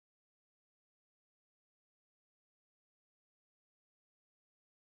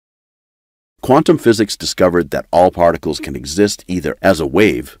Quantum physics discovered that all particles can exist either as a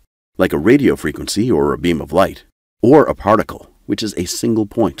wave, like a radio frequency or a beam of light, or a particle, which is a single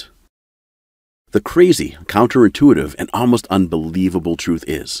point. The crazy, counterintuitive, and almost unbelievable truth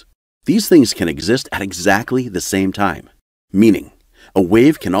is, these things can exist at exactly the same time, meaning a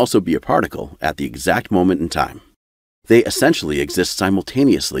wave can also be a particle at the exact moment in time. They essentially exist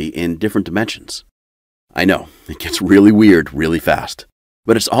simultaneously in different dimensions. I know, it gets really weird really fast,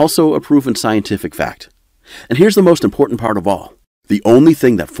 but it's also a proven scientific fact. And here's the most important part of all. The only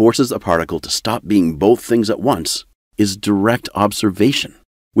thing that forces a particle to stop being both things at once is direct observation,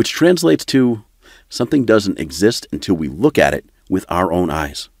 which translates to something doesn't exist until we look at it with our own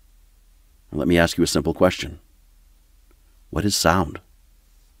eyes. Let me ask you a simple question. What is sound?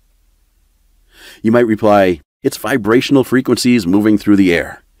 You might reply, it's vibrational frequencies moving through the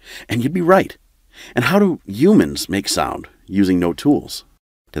air. And you'd be right. And how do humans make sound using no tools?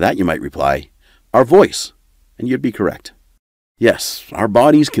 To that you might reply, our voice. And you'd be correct. Yes, our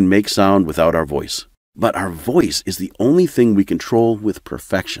bodies can make sound without our voice. But our voice is the only thing we control with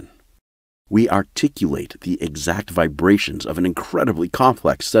perfection. We articulate the exact vibrations of an incredibly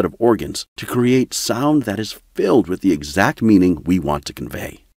complex set of organs to create sound that is filled with the exact meaning we want to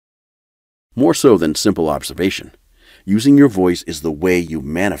convey. More so than simple observation, using your voice is the way you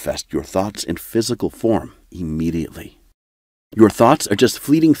manifest your thoughts in physical form immediately. Your thoughts are just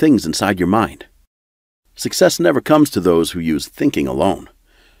fleeting things inside your mind. Success never comes to those who use thinking alone.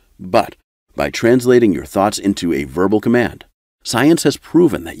 But by translating your thoughts into a verbal command, science has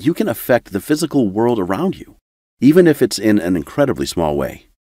proven that you can affect the physical world around you, even if it's in an incredibly small way.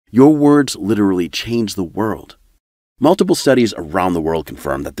 Your words literally change the world. Multiple studies around the world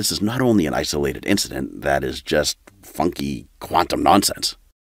confirm that this is not only an isolated incident that is just funky quantum nonsense.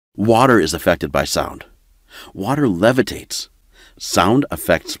 Water is affected by sound. Water levitates. Sound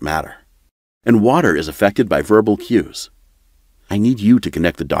affects matter. And water is affected by verbal cues. I need you to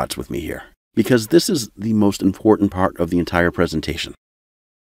connect the dots with me here, because this is the most important part of the entire presentation.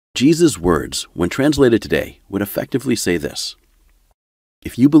 Jesus' words, when translated today, would effectively say this: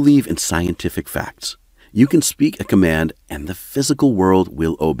 if you believe in scientific facts, you can speak a command and the physical world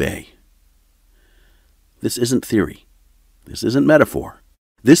will obey. This isn't theory. This isn't metaphor.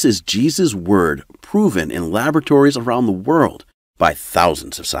 This is Jesus' word proven in laboratories around the world by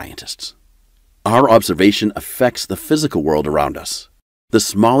thousands of scientists. Our observation affects the physical world around us. The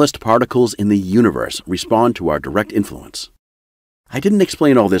smallest particles in the universe respond to our direct influence. I didn't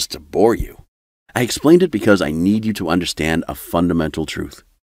explain all this to bore you. I explained it because I need you to understand a fundamental truth.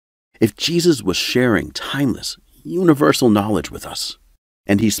 If Jesus was sharing timeless, universal knowledge with us,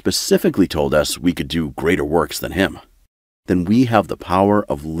 and he specifically told us we could do greater works than him, then we have the power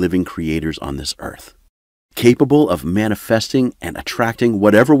of living creators on this earth, capable of manifesting and attracting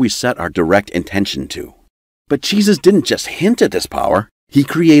whatever we set our direct intention to. But Jesus didn't just hint at this power. He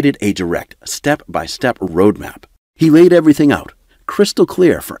created a direct, step-by-step roadmap. He laid everything out, crystal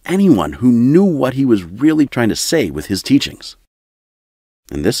clear for anyone who knew what he was really trying to say with his teachings.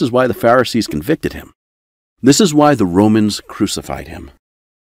 And this is why the Pharisees convicted him. This is why the Romans crucified him.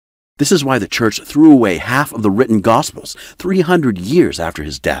 This is why the church threw away half of the written Gospels 300 years after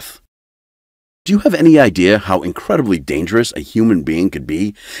his death. Do you have any idea how incredibly dangerous a human being could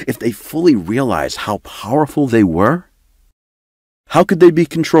be if they fully realized how powerful they were? How could they be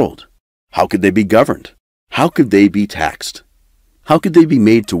controlled? How could they be governed? How could they be taxed? How could they be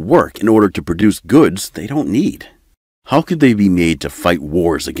made to work in order to produce goods they don't need? How could they be made to fight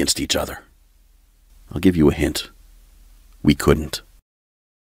wars against each other? I'll give you a hint. We couldn't.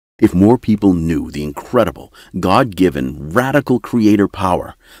 If more people knew the incredible, God-given, radical creator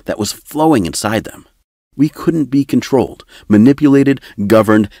power that was flowing inside them, we couldn't be controlled, manipulated,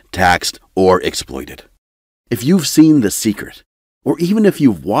 governed, taxed, or exploited. If you've seen The Secret, or even if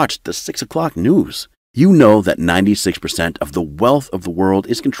you've watched the 6 o'clock news, you know that 96% of the wealth of the world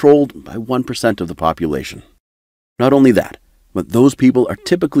is controlled by 1% of the population. Not only that, but those people are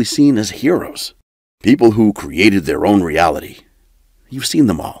typically seen as heroes, people who created their own reality. You've seen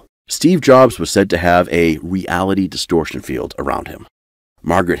them all. Steve Jobs was said to have a reality distortion field around him.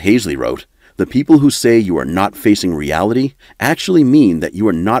 Margaret Hazley wrote, "The people who say you are not facing reality actually mean that you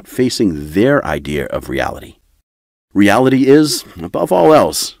are not facing their idea of reality." Reality is, above all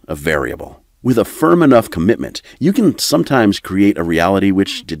else, a variable. With a firm enough commitment, you can sometimes create a reality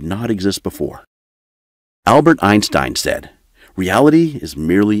which did not exist before. Albert Einstein said, "Reality is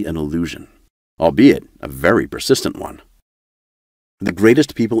merely an illusion, albeit a very persistent one." The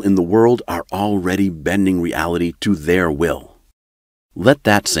greatest people in the world are already bending reality to their will. Let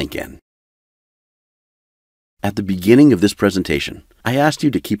that sink in. At the beginning of this presentation, I asked you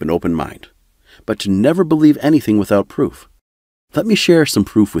to keep an open mind. but to never believe anything without proof. Let me share some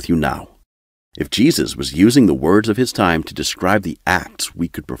proof with you now. If Jesus was using the words of his time to describe the acts we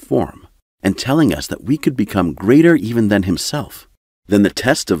could perform, and telling us that we could become greater even than himself, then the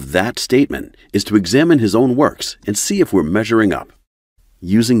test of that statement is to examine his own works and see if we're measuring up,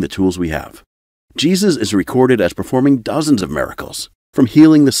 using the tools we have. Jesus is recorded as performing dozens of miracles, from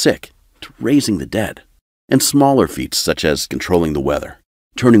healing the sick to raising the dead, and smaller feats such as controlling the weather,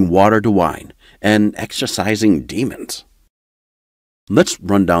 turning water to wine, and exorcising demons. Let's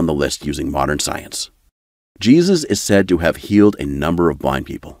run down the list using modern science. Jesus is said to have healed a number of blind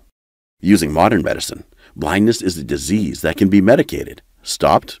people. Using modern medicine, blindness is a disease that can be medicated,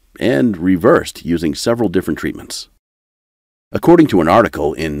 stopped, and reversed using several different treatments. According to an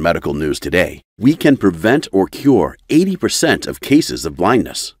article in Medical News Today, we can prevent or cure 80% of cases of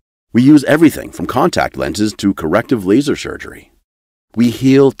blindness. We use everything from contact lenses to corrective laser surgery. We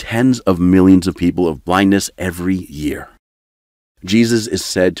heal tens of millions of people of blindness every year. Jesus is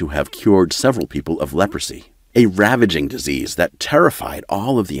said to have cured several people of leprosy, a ravaging disease that terrified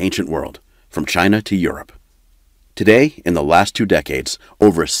all of the ancient world, from China to Europe. Today, in the last 2 decades,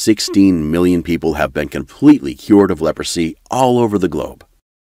 over 16 million people have been completely cured of leprosy all over the globe.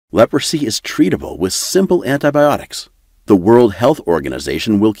 Leprosy is treatable with simple antibiotics. The World Health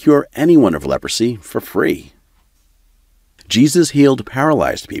Organization will cure anyone of leprosy for free. Jesus healed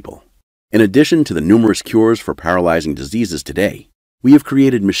paralyzed people. In addition to the numerous cures for paralyzing diseases today, we have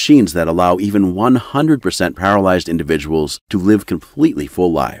created machines that allow even 100% paralyzed individuals to live completely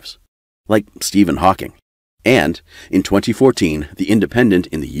full lives, like Stephen Hawking. And in 2014, The Independent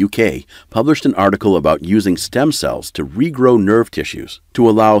in the UK published an article about using stem cells to regrow nerve tissues to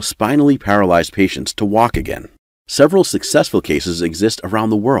allow spinally paralyzed patients to walk again. Several successful cases exist around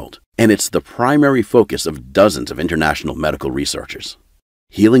the world, and it's the primary focus of dozens of international medical researchers.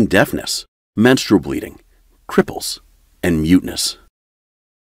 Healing deafness, menstrual bleeding, cripples, and muteness.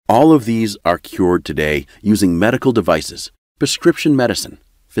 All of these are cured today using medical devices, prescription medicine,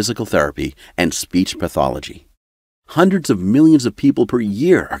 physical therapy, and speech pathology. Hundreds of millions of people per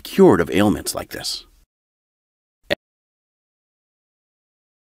year are cured of ailments like this.